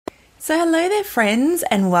So hello there, friends,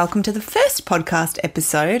 and welcome to the first podcast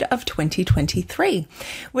episode of 2023.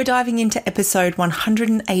 We're diving into episode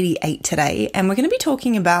 188 today, and we're going to be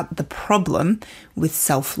talking about the problem with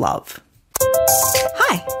self-love.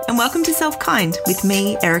 Hi, and welcome to Self-Kind with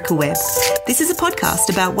me, Erica Webb. This is a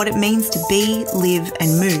podcast about what it means to be, live,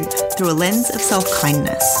 and move through a lens of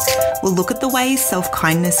self-kindness. We'll look at the ways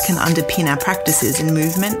self-kindness can underpin our practices in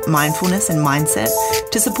movement, mindfulness, and mindset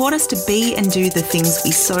to support us to be and do the things we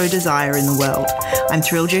so desire in the world. I'm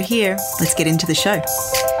thrilled you're here. Let's get into the show.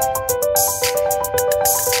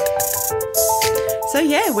 So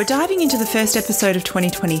yeah, we're diving into the first episode of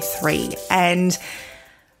 2023, and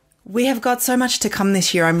we have got so much to come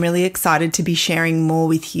this year. I'm really excited to be sharing more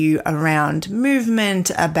with you around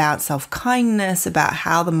movement, about self-kindness, about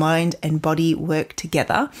how the mind and body work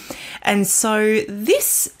together. And so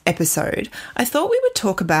this episode, I thought we would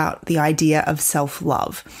talk about the idea of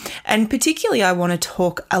self-love. And particularly, I want to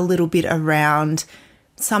talk a little bit around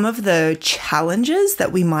some of the challenges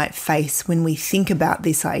that we might face when we think about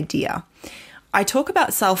this idea. I talk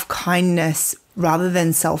about self-kindness rather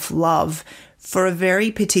than self-love for a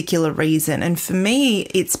very particular reason. And for me,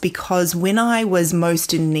 it's because when I was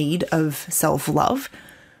most in need of self-love,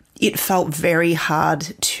 it felt very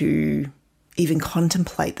hard to even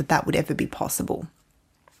contemplate that that would ever be possible.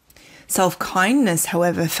 Self-kindness,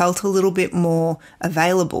 however, felt a little bit more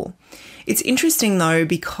available. It's interesting though,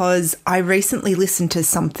 because I recently listened to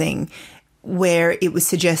something where it was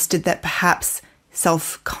suggested that perhaps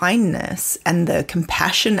self-kindness and the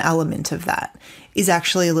compassion element of that is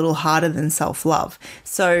actually a little harder than self-love.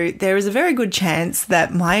 So there is a very good chance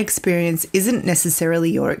that my experience isn't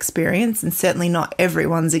necessarily your experience, and certainly not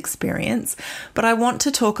everyone's experience. But I want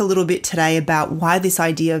to talk a little bit today about why this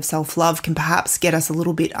idea of self-love can perhaps get us a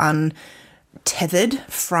little bit untethered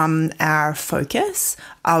from our focus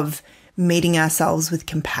of meeting ourselves with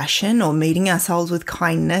compassion or meeting ourselves with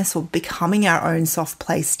kindness or becoming our own soft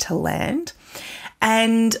place to land.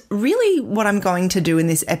 And really what I'm going to do in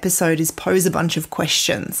this episode is pose a bunch of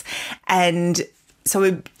questions. And so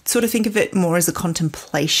we sort of think of it more as a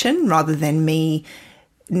contemplation rather than me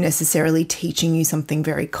necessarily teaching you something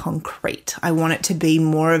very concrete. I want it to be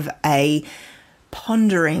more of a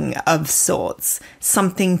pondering of sorts,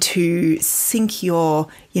 something to sink your,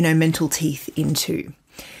 mental teeth into.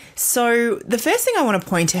 So the first thing I want to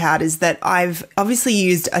point out is that I've obviously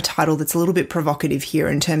used a title that's a little bit provocative here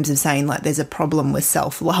in terms of saying like there's a problem with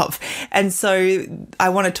self-love. And so I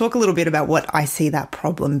want to talk a little bit about what I see that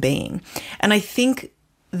problem being. And I think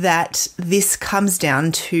that this comes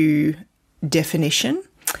down to definition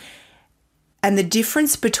and the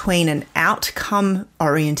difference between an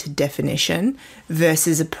outcome-oriented definition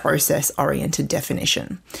versus a process-oriented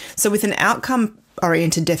definition. So with an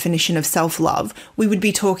outcome-oriented definition of self-love, we would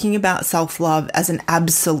be talking about self-love as an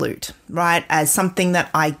absolute, right? As something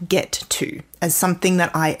that I get to, as something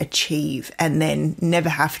that I achieve and then never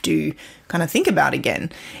have to kind of think about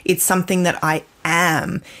again. It's something that I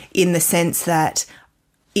am in the sense that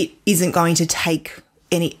it isn't going to take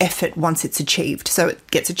any effort once it's achieved. So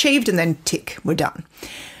it gets achieved and then tick, we're done.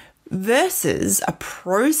 Versus a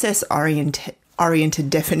process-oriented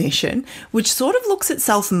definition, which sort of looks at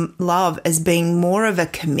self-love as being more of a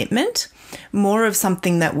commitment, more of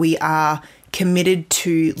something that we are committed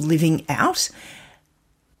to living out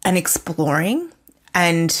and exploring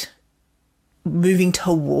and moving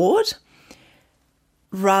toward,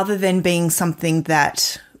 rather than being something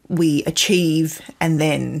that we achieve and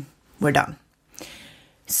then we're done.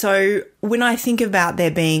 So when I think about there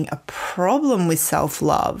being a problem with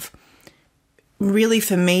self-love, really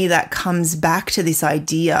for me that comes back to this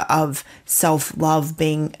idea of self-love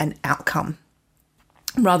being an outcome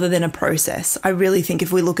rather than a process. I really think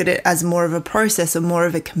if we look at it as more of a process or more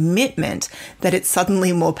of a commitment, that it's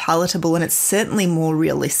suddenly more palatable and it's certainly more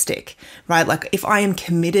realistic, right? Like if I am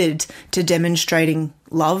committed to demonstrating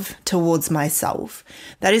love towards myself,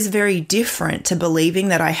 that is very different to believing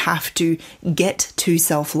that I have to get to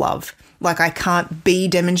self-love. Like I can't be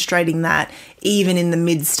demonstrating that even in the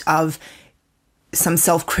midst of some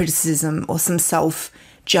self-criticism or some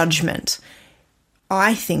self-judgment.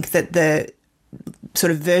 I think that the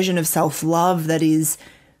sort of version of self-love that is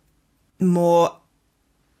more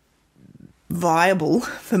viable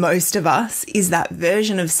for most of us is that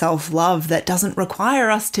version of self-love that doesn't require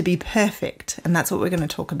us to be perfect. And that's what we're going to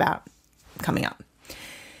talk about coming up.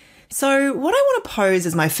 So what I want to pose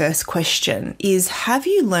as my first question is, have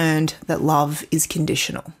you learned that love is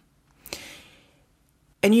conditional?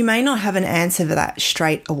 And you may not have an answer for that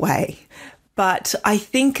straight away, but I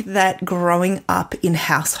think that growing up in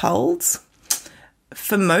households,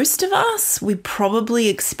 for most of us, we probably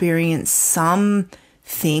experience some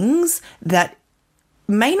things that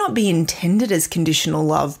may not be intended as conditional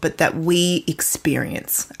love, but that we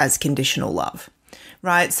experience as conditional love,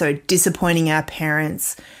 right? So disappointing our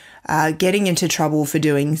parents, getting into trouble for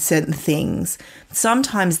doing certain things.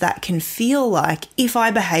 Sometimes that can feel like if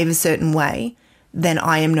I behave a certain way, then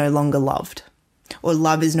I am no longer loved, or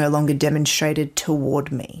love is no longer demonstrated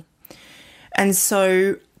toward me. And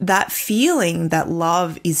so that feeling that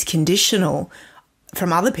love is conditional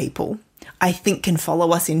from other people, I think can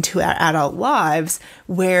follow us into our adult lives,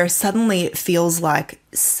 where suddenly it feels like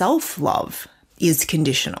self-love is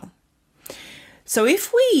conditional. So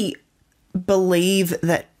if we believe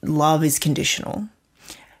that love is conditional,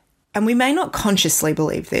 and we may not consciously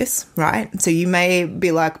believe this, right? So you may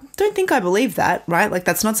be like, don't think I believe that, right? Like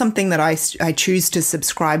that's not something that I choose to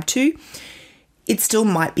subscribe to. It still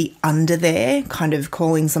might be under there, kind of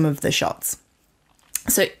calling some of the shots.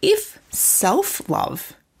 So if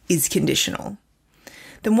self-love is conditional,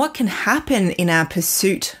 then what can happen in our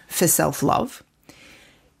pursuit for self-love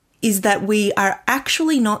is that we are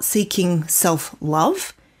actually not seeking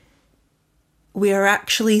self-love. We are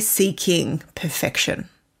actually seeking perfection.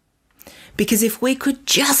 Because if we could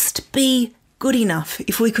just be good enough,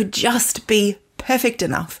 if we could just be perfect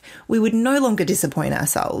enough, we would no longer disappoint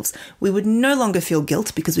ourselves. We would no longer feel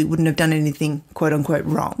guilt because we wouldn't have done anything quote unquote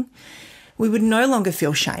wrong. We would no longer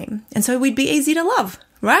feel shame. And so we'd be easy to love,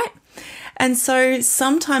 right? And so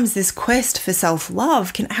sometimes this quest for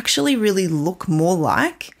self-love can actually really look more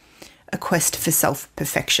like a quest for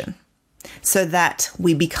self-perfection, so that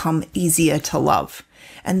we become easier to love.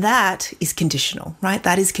 And that is conditional, right?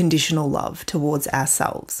 That is conditional love towards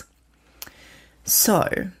ourselves.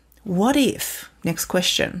 So what if, next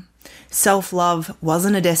question, self-love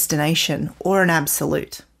wasn't a destination or an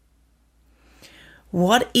absolute?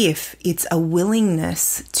 What if it's a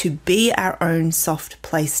willingness to be our own soft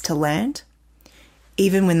place to land,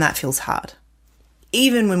 even when that feels hard,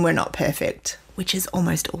 even when we're not perfect, which is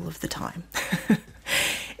almost all of the time,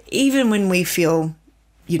 even when we feel,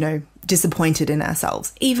 disappointed in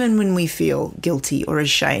ourselves, even when we feel guilty or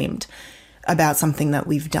ashamed about something that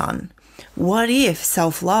we've done? What if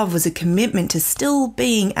self-love was a commitment to still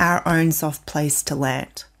being our own soft place to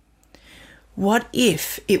land? What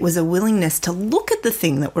if it was a willingness to look at the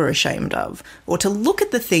thing that we're ashamed of, or to look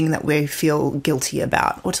at the thing that we feel guilty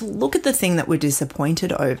about, or to look at the thing that we're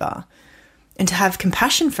disappointed over, and to have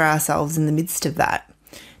compassion for ourselves in the midst of that,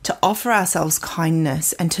 to offer ourselves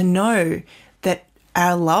kindness, and to know that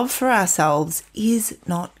our love for ourselves is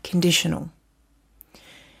not conditional?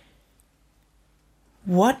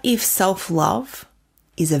 What if self-love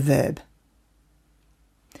is a verb?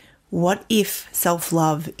 What if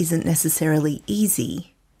self-love isn't necessarily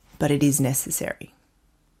easy, but it is necessary?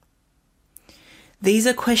 These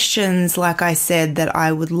are questions, like I said, that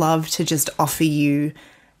I would love to just offer you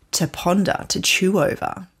to ponder, to chew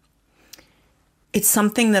over. It's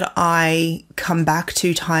something that I come back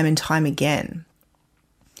to time and time again.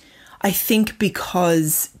 I think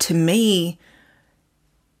because, to me,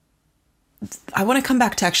 I want to come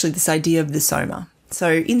back to actually this idea of the soma.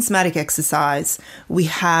 So in somatic exercise, we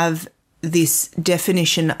have this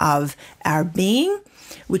definition of our being,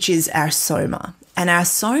 which is our soma. And our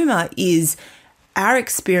soma is our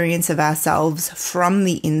experience of ourselves from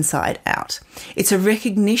the inside out. It's a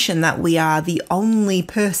recognition that we are the only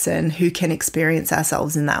person who can experience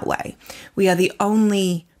ourselves in that way. We are the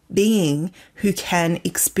only being who can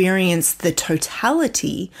experience the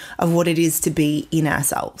totality of what it is to be in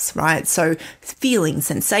ourselves, right? So feelings,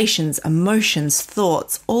 sensations, emotions,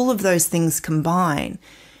 thoughts, all of those things combine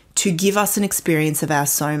to give us an experience of our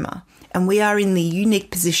soma. And we are in the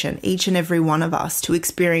unique position, each and every one of us, to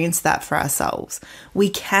experience that for ourselves. We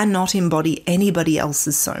cannot embody anybody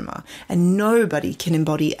else's soma, and nobody can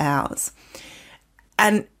embody ours.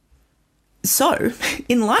 And so,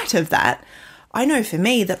 in light of that, I know for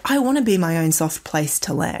me that I want to be my own soft place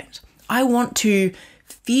to land. I want to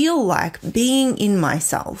feel like being in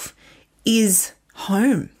myself is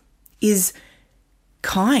home, is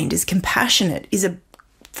kind, is compassionate, is a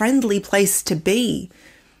friendly place to be,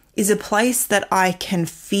 is a place that I can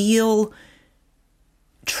feel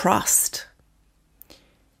trust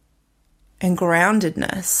and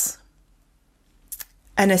groundedness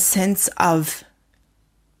and a sense of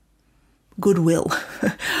goodwill.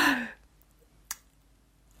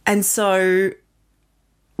 And so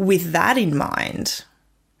with that in mind,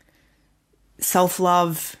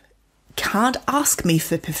 self-love can't ask me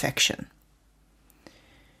for perfection,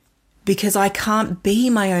 because I can't be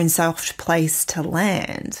my own soft place to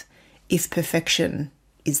land if perfection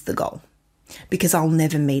is the goal, because I'll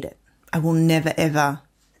never meet it. I will never, ever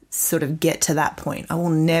sort of get to that point. I will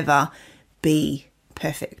never be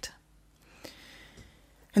perfect.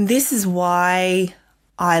 And this is why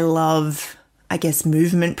I love, I guess,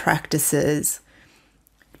 movement practices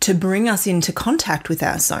to bring us into contact with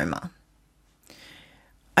our soma.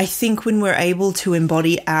 I think when we're able to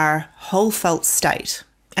embody our whole felt state,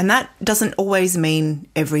 and that doesn't always mean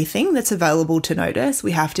everything that's available to notice.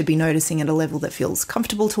 We have to be noticing at a level that feels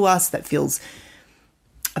comfortable to us, that feels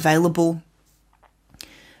available.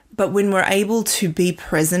 But when we're able to be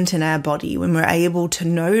present in our body, when we're able to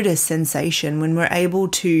notice sensation, when we're able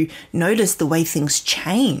to notice the way things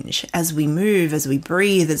change as we move, as we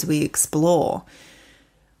breathe, as we explore,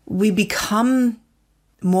 we become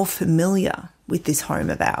more familiar with this home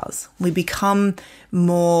of ours. We become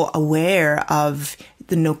more aware of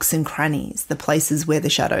the nooks and crannies, the places where the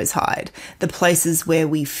shadows hide, the places where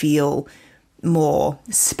we feel more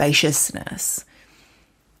spaciousness.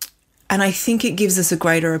 And I think it gives us a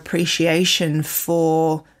greater appreciation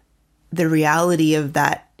for the reality of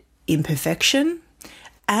that imperfection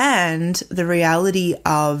and the reality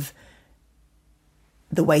of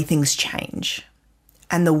the way things change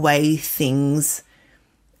and the way things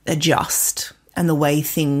adjust and the way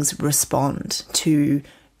things respond to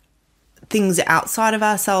things outside of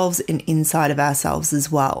ourselves and inside of ourselves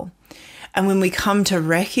as well. And when we come to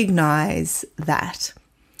recognize that,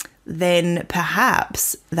 then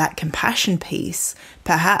perhaps that compassion piece,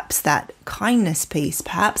 perhaps that kindness piece,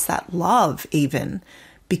 perhaps that love even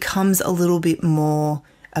becomes a little bit more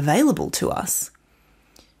available to us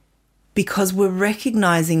because we're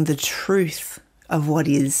recognizing the truth of what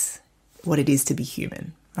it is to be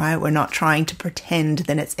human, right? We're not trying to pretend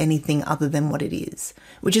that it's anything other than what it is,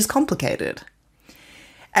 which is complicated.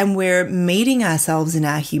 And we're meeting ourselves in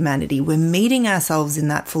our humanity. We're meeting ourselves in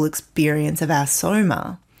that full experience of our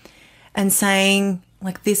soma and saying,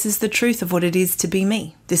 like, this is the truth of what it is to be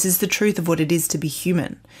me. This is the truth of what it is to be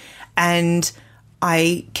human. And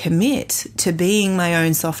I commit to being my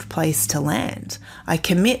own soft place to land. I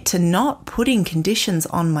commit to not putting conditions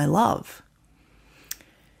on my love.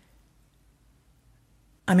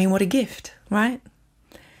 I mean, what a gift, right?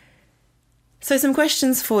 So some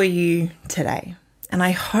questions for you today. And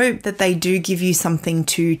I hope that they do give you something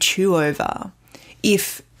to chew over.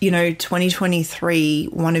 If, 2023,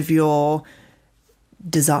 one of your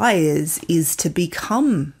desires is to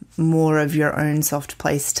become more of your own soft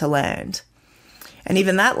place to land. And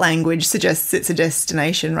even that language suggests it's a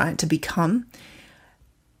destination, right? To become.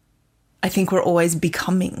 I think we're always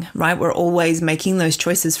becoming, right? We're always making those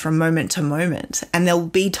choices from moment to moment. And there'll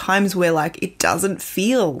be times where it doesn't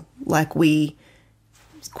feel like we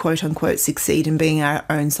quote unquote succeed in being our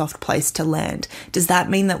own soft place to land. Does that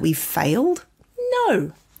mean that we've failed?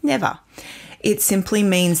 No, never. It simply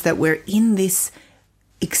means that we're in this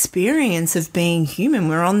experience of being human.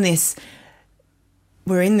 We're in this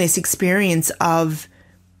experience of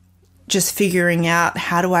just figuring out,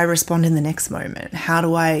 how do I respond in the next moment? How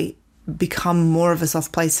do I become more of a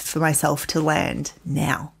soft place for myself to land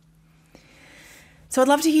now? So I'd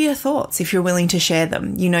love to hear your thoughts if you're willing to share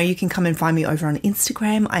them. You can come and find me over on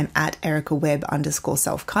Instagram. I'm at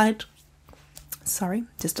EricaWebb_selfkind. Sorry,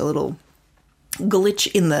 just a little glitch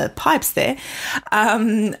in the pipes there.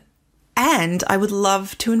 And I would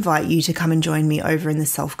love to invite you to come and join me over in the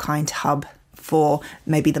Self-Kind Hub for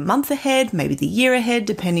maybe the month ahead, maybe the year ahead,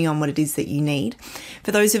 depending on what it is that you need.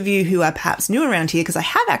 For those of you who are perhaps new around here, because I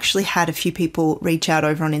have actually had a few people reach out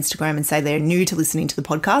over on Instagram and say they're new to listening to the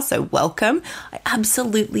podcast, so welcome. I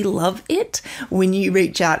absolutely love it when you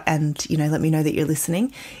reach out and, let me know that you're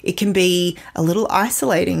listening. It can be a little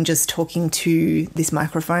isolating just talking to this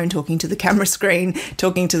microphone, talking to the camera screen,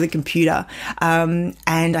 talking to the computer. And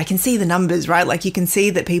I can see the numbers, right? You can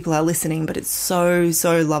see that people are listening, but it's so,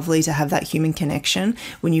 so lovely to have that human connection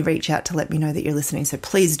when you reach out to let me know that you're listening. So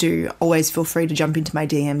please do always feel free to jump into my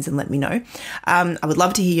DMs and let me know. I would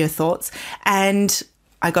love to hear your thoughts. And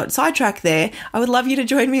I got sidetracked there. I would love you to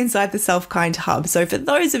join me inside the Self-Kind Hub. So for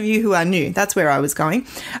those of you who are new, that's where I was going.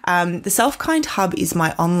 The Self-Kind Hub is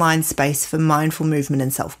my online space for mindful movement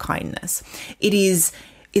and self-kindness. It is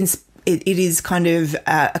kind of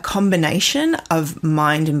a combination of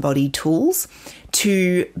mind and body tools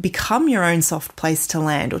to become your own soft place to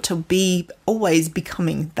land, or to be always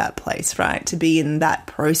becoming that place, right? To be in that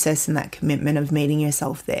process and that commitment of meeting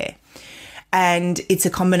yourself there. And it's a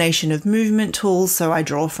combination of movement tools. So I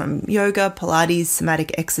draw from yoga, Pilates,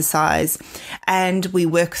 somatic exercise, and we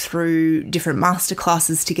work through different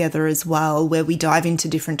masterclasses together as well, where we dive into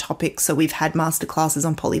different topics. So we've had masterclasses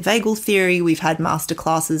on polyvagal theory. We've had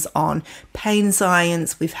masterclasses on pain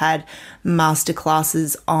science. We've had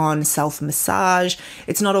masterclasses on self-massage.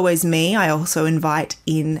 It's not always me. I also invite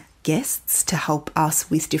in guests to help us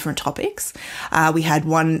with different topics. We had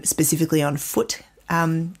one specifically on foot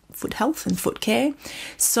health and foot care.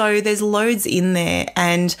 So there's loads in there,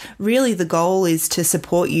 and really the goal is to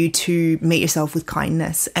support you to meet yourself with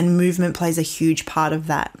kindness, and movement plays a huge part of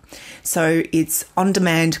that. So it's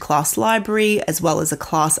on-demand class library as well as a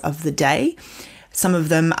class of the day. Some of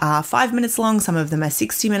them are 5 minutes long, some of them are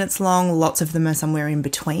 60 minutes long, lots of them are somewhere in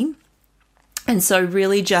between. And so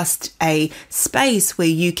really just a space where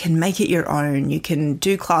you can make it your own. You can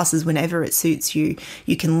do classes whenever it suits you.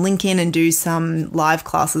 You can link in and do some live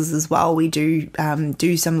classes as well. We do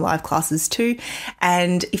some live classes too.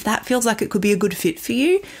 And if that feels like it could be a good fit for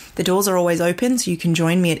you, the doors are always open, so you can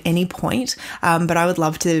join me at any point. But I would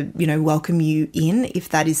love to, welcome you in if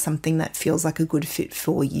that is something that feels like a good fit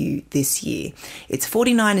for you this year. It's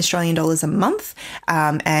 49 Australian dollars a month.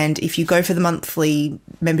 And if you go for the monthly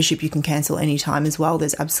membership, you can cancel any time as well.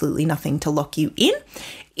 There's absolutely nothing to lock you in.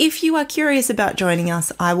 If you are curious about joining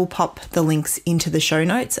us, I will pop the links into the show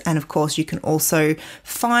notes. And of course, you can also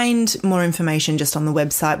find more information just on the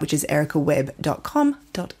website, which is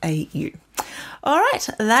ericawebb.com.au. All right,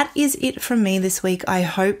 that is it from me this week. I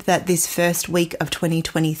hope that this first week of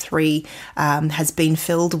 2023 has been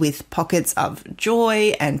filled with pockets of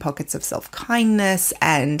joy and pockets of self-kindness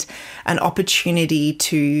and an opportunity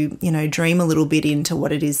to, dream a little bit into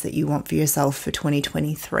what it is that you want for yourself for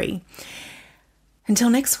 2023. Until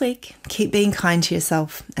next week, keep being kind to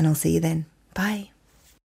yourself, and I'll see you then. Bye.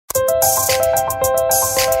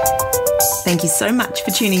 Thank you so much for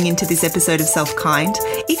tuning into this episode of Self-Kind.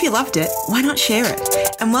 If you loved it, why not share it?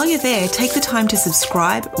 And while you're there, take the time to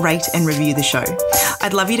subscribe, rate and review the show.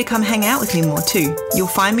 I'd love you to come hang out with me more too. You'll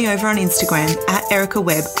find me over on Instagram at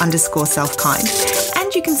ericawebb_selfkind.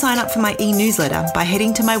 And you can sign up for my e-newsletter by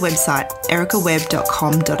heading to my website,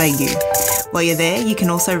 ericawebb.com.au. While you're there, you can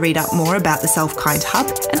also read up more about the Self-Kind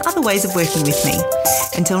Hub and other ways of working with me.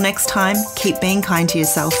 Until next time, keep being kind to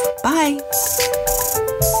yourself. Bye.